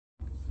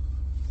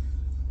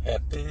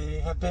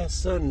Happy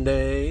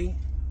Sunday.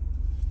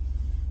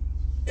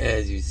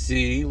 As you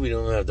see, we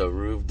don't have the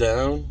roof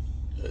down.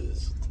 The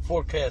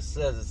forecast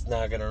says it's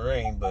not going to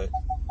rain, but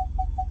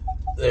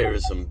there are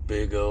some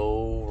big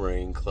old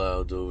rain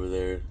clouds over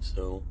there.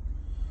 So,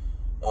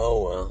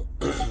 oh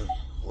well.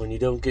 When you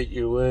don't get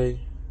your way,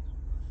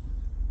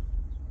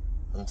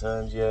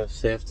 sometimes you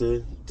just have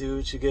to do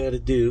what you got to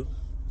do.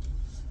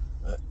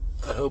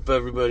 I hope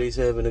everybody's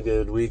having a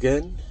good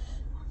weekend.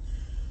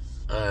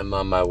 I'm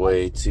on my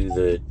way to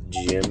the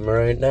gym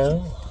right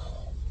now.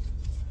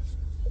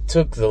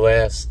 Took the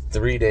last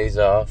 3 days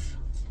off,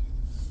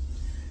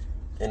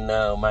 and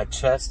now my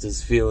chest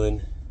is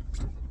feeling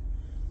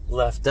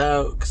left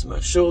out because my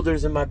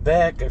shoulders and my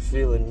back are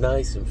feeling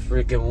nice and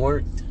freaking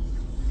worked.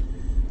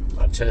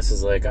 My chest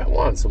is like, I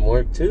want some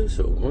work too,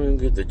 so we're gonna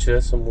get the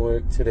chest some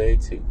work today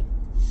too.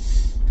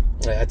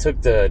 I took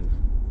the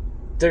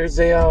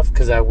Thursday off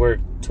because I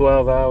worked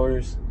 12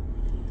 hours.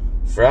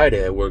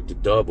 Friday I worked a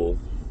double.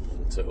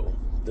 So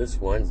this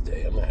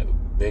Wednesday I'm gonna have a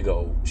big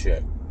old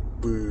check.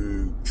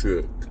 Big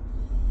check.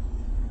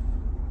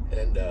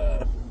 And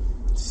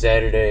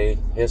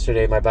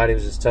yesterday my body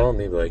was just telling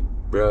me, like,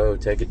 bro,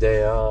 take a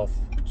day off,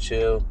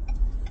 chill,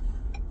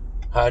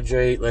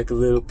 hydrate like a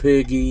little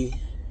piggy,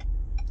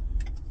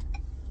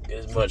 get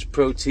as much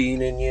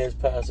protein in you as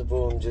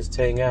possible, and just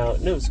hang out.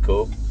 And it was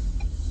cool.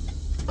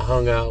 I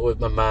hung out with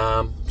my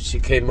mom. She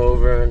came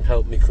over and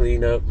helped me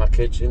clean up my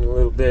kitchen a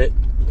little bit.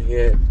 We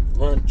had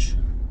lunch.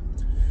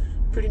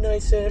 Pretty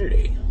nice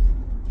Saturday.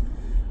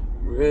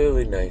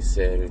 Really nice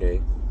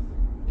Saturday.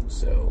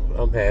 So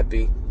I'm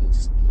happy.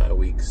 My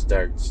week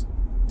starts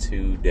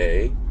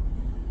today.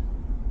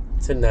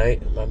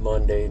 Tonight,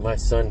 my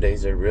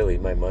Sundays are really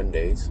my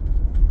Mondays.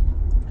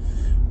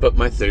 But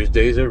my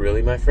Thursdays are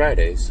really my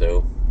Fridays.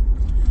 So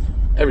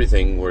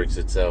everything works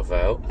itself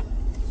out.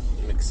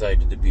 I'm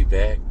excited to be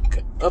back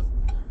up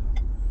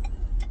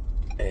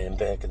and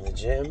back in the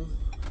gym.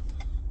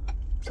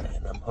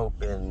 And I'm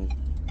hoping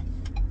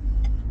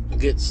to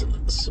get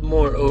some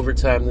more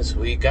overtime this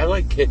week. I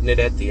like hitting it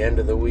at the end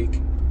of the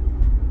week.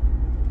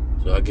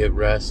 So I get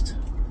rest,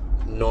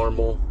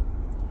 normal,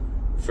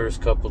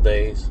 first couple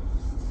days.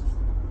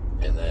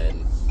 And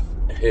then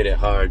hit it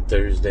hard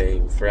Thursday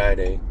and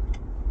Friday.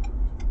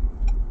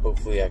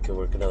 Hopefully I can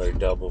work another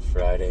double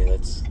Friday.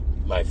 That's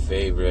my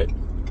favorite.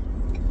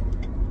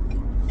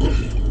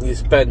 You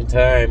spend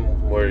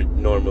time where it'd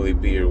normally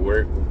be your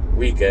work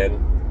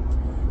weekend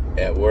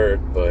at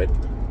work, but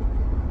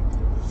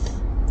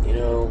you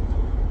know,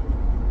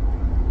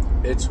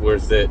 it's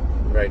worth it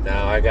right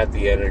now. I got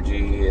the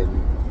energy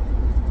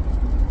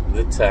and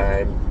the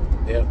time.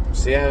 Yep.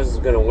 See, I was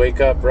gonna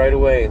wake up right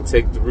away and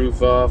take the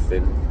roof off,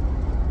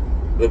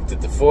 and looked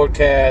at the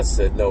forecast,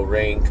 said no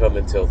rain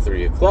coming till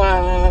 3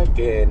 o'clock,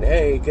 and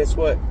hey, guess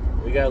what?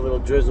 We got a little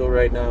drizzle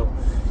right now.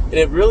 And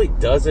it really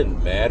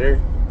doesn't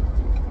matter,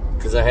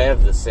 because I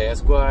have the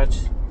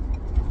Sasquatch,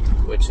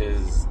 which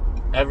is,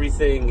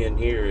 everything in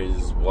here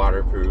is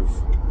waterproof.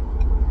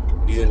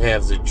 It even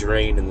has a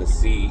drain in the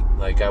seat.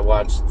 Like, I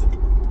watched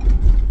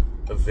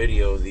a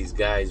video of these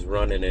guys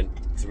running it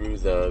through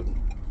the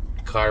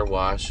car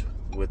wash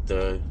with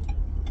the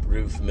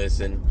roof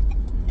missing.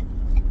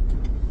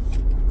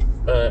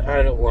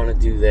 I don't want to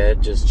do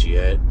that just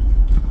yet.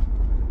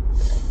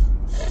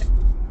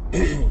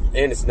 And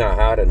it's not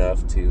hot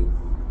enough to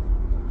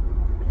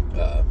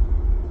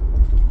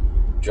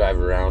drive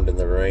around in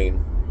the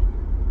rain.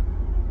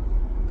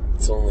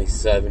 It's only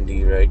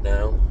 70 right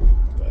now,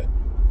 but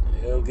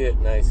it'll get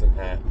nice and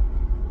hot.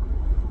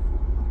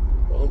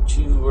 Don't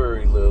you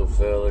worry, little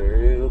feller,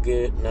 it'll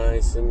get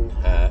nice and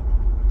hot.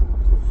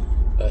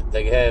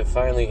 They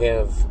finally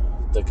have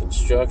the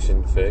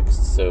construction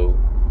fixed, so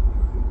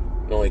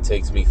it only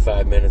takes me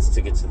 5 minutes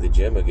to get to the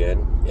gym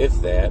again,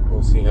 if that.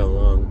 We'll see how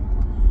long.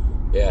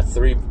 Yeah,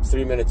 3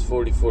 minutes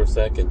 44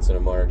 seconds, and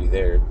I'm already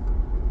there.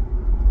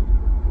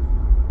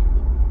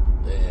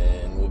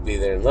 And we'll be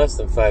there in less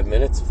than 5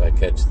 minutes if I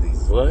catch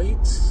these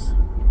lights.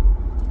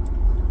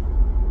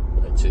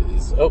 Which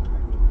is, oh,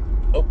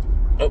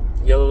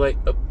 yellow light.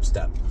 Oh,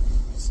 stop.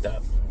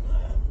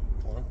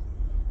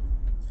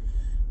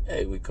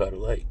 Hey, we caught a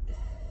light.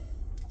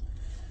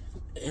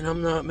 And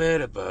I'm not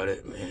mad about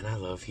it. Man, I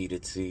love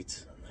heated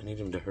seats. I need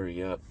them to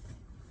hurry up.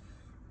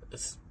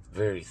 It's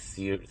very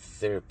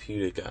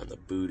therapeutic on the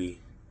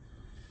booty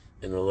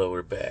and the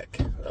lower back.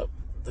 Oh,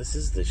 this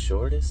is the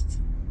shortest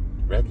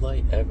red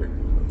light ever.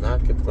 I'm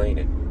not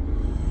complaining.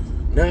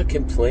 Not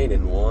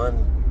complaining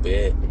one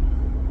bit.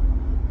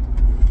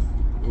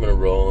 I'm gonna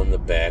roll in the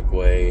back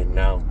way and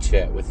now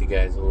chat with you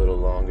guys a little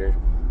longer.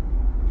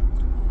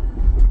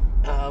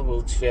 I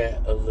will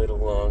chat a little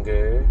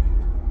longer.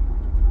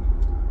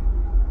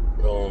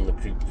 Roll in the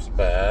creeper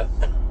spot.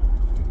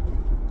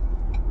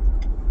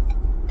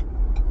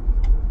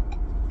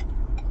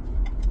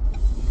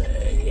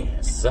 May.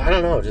 So I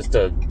don't know, just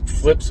a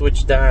flip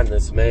switched on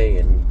this May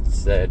and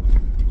said,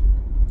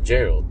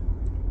 Gerald,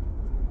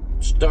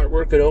 start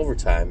working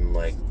overtime. I'm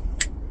like,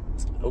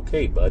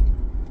 okay, bud.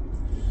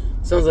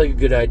 Sounds like a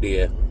good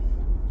idea.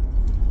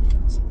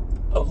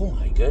 Oh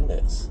my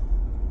goodness.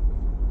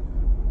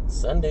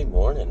 Sunday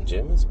morning,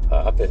 gym is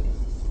popping.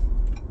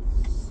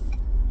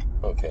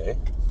 Okay,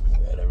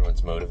 glad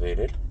everyone's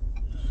motivated.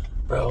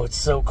 Bro, it's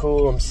so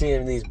cool. I'm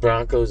seeing these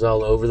Broncos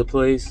all over the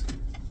place,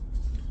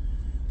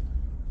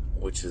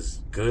 which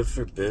is good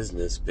for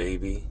business,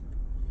 baby.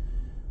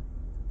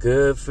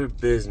 Good for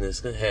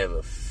business. Gonna have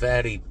a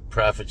fatty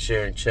profit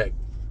sharing check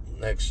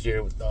next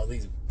year with all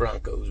these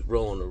Broncos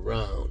rolling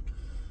around.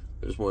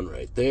 There's one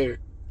right there.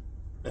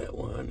 That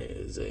one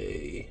is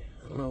I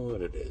don't know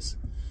what it is.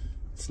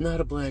 It's not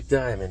a black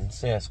diamond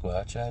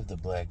Sasquatch. I have the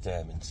black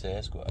diamond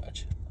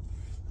Sasquatch,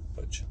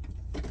 which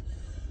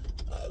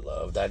I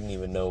loved. I didn't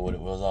even know what it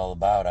was all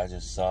about. I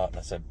just saw it and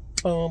I said,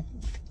 boom,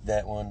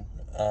 that one.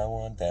 I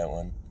want that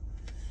one.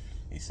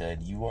 He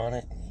said, you want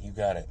it? You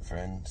got it,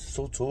 friend.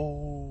 So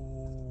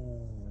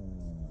told.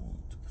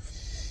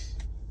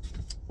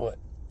 What?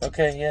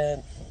 Okay, yeah.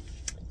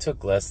 It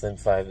took less than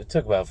 5. It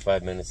took about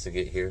 5 minutes to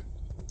get here.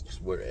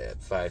 We're at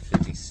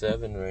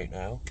 5:57 right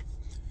now.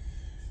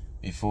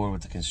 Before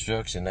with the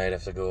construction, I'd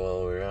have to go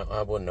all the way around.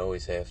 I wouldn't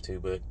always have to,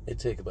 but it'd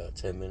take about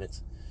 10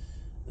 minutes.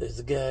 There's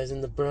the guys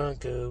in the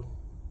Bronco.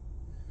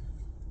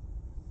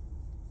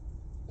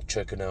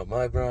 Checking out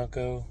my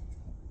Bronco.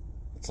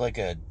 It's like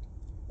a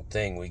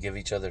thing. We give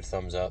each other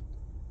thumbs up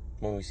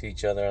when we see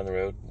each other on the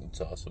road.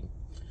 It's awesome.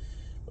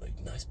 Like,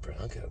 nice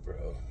Bronco,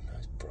 bro.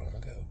 Nice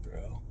Bronco,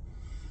 bro.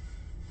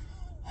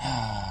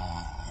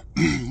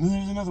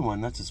 There's another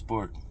one. That's a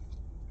Sport.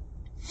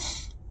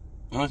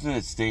 The only thing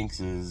that stinks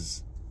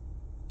is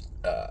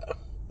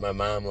my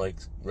mom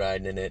likes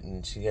riding in it,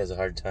 and she has a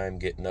hard time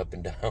getting up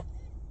and down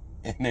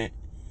in it.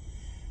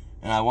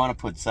 And I want to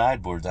put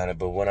sideboards on it,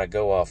 but when I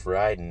go off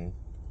riding,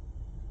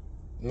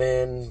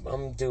 man,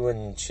 I'm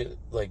doing shit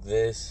like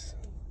this.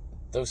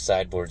 Those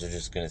sideboards are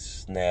just going to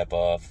snap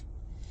off.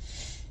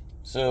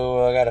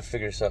 So I got to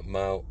figure something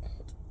out.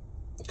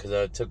 Because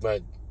I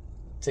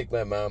take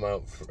my mom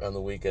out on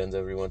the weekends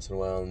every once in a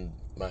while, and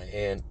my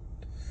aunt,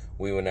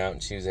 we went out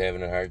and she was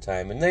having a hard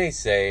time. And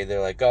they're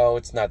like, oh,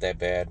 it's not that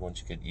bad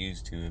once you get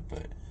used to it.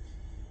 But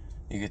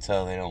you could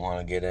tell they don't want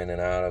to get in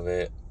and out of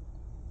it.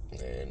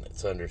 And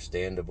it's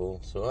understandable.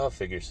 So I'll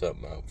figure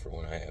something out for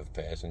when I have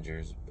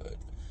passengers. But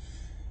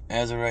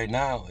as of right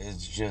now,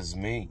 it's just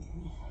me.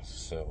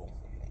 So,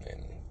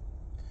 and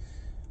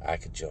I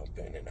could jump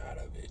in and out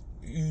of it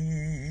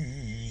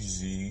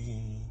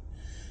easy.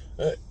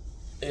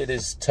 It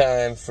is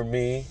time for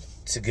me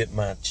to get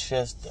my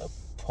chest up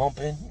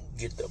pumping,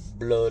 get the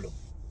blood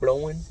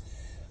flowing.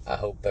 I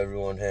hope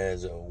everyone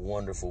has a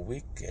wonderful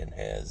week and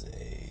has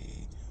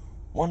a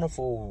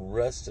wonderful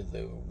rest of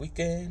the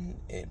weekend,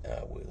 and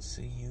I will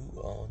see you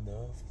on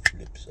the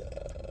flip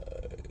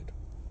side.